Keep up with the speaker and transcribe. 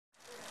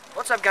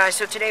What's up, guys?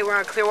 So today we're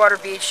on Clearwater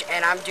Beach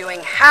and I'm doing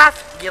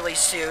half ghillie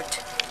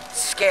suit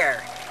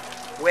scare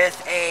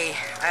with a,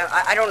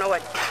 I don't know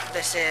what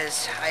this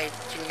is.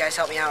 Can you guys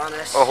help me out on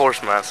this? A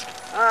horse mask.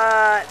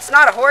 It's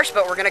not a horse,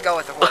 but we're gonna go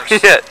with a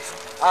horse.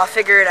 Yes. I'll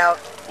figure it out.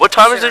 What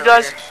time is it,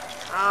 guys?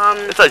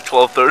 It's like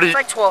 12:30. It's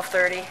like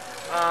 12:30.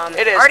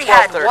 It is. Already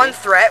had one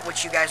threat,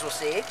 which you guys will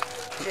see.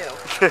 Two.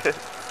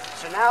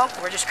 So now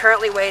we're just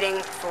currently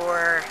waiting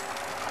for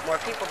more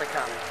people to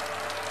come.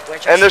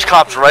 And there's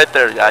cops right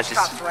there, guys. There's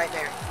cops right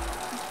there.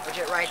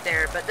 Legit right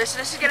there. But this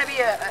is gonna be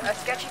a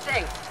sketchy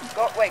thing.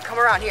 Wait, come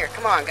around here.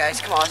 Come on,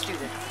 guys. Come on, let's do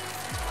this.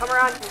 Come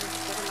around here.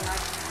 Give him a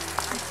nice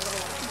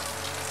little...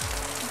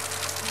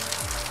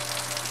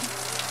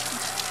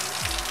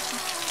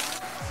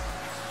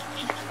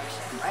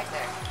 Right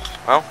there.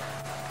 Well.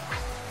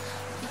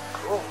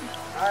 Cool.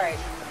 Alright.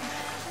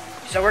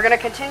 So we're gonna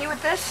continue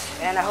with this,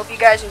 and I hope you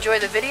guys enjoy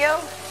the video.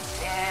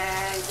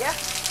 And yeah.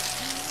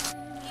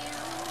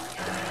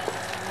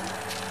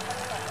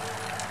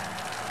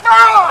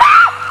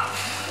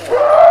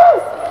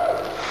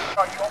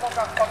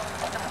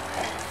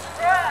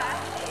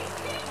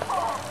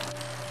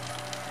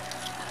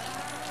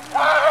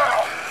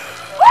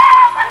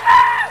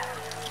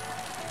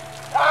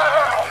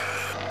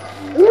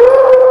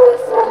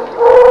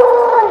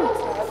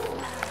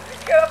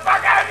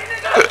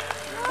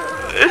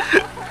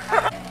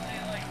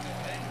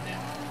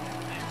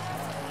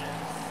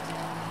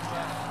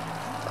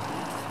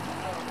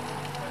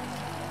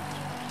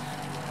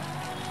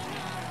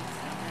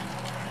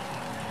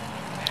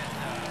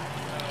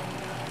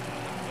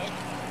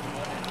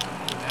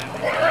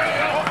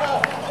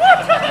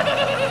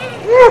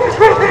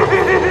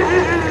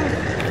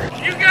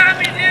 You got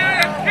me, dude!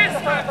 I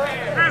pissed my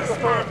pants!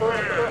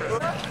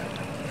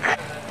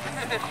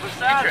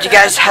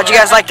 How'd you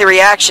guys like the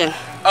reaction?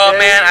 Oh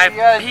man, I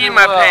peed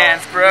my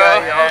pants, bro.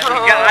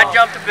 I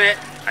jumped a bit.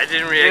 I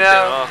didn't react at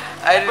all.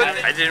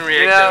 I didn't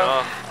react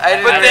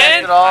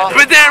at all.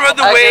 But then with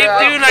the wave,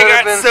 dude, I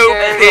got so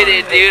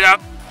pitted, dude.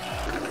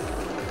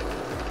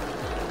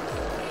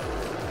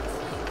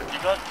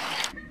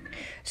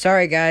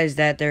 Sorry guys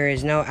that there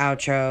is no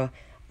outro.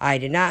 I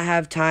did not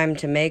have time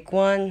to make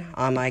one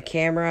on my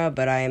camera,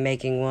 but I am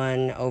making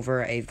one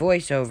over a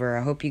voiceover.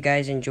 I hope you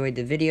guys enjoyed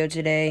the video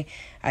today.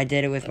 I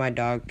did it with my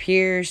dog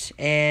Pierce,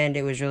 and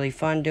it was really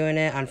fun doing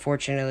it.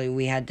 Unfortunately,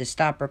 we had to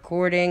stop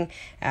recording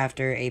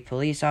after a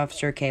police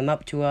officer came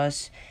up to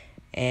us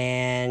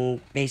and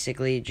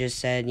basically just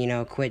said, you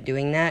know, quit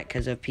doing that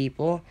because of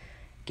people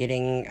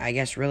getting, I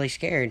guess, really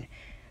scared.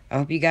 I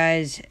hope you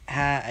guys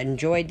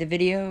enjoyed the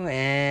video,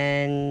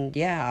 and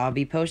yeah, I'll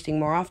be posting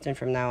more often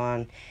from now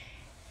on.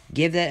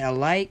 Give that a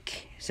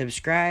like,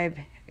 subscribe,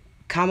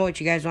 comment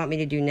what you guys want me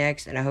to do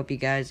next, and I hope you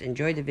guys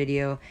enjoyed the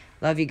video.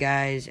 Love you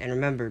guys, and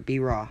remember, be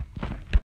raw.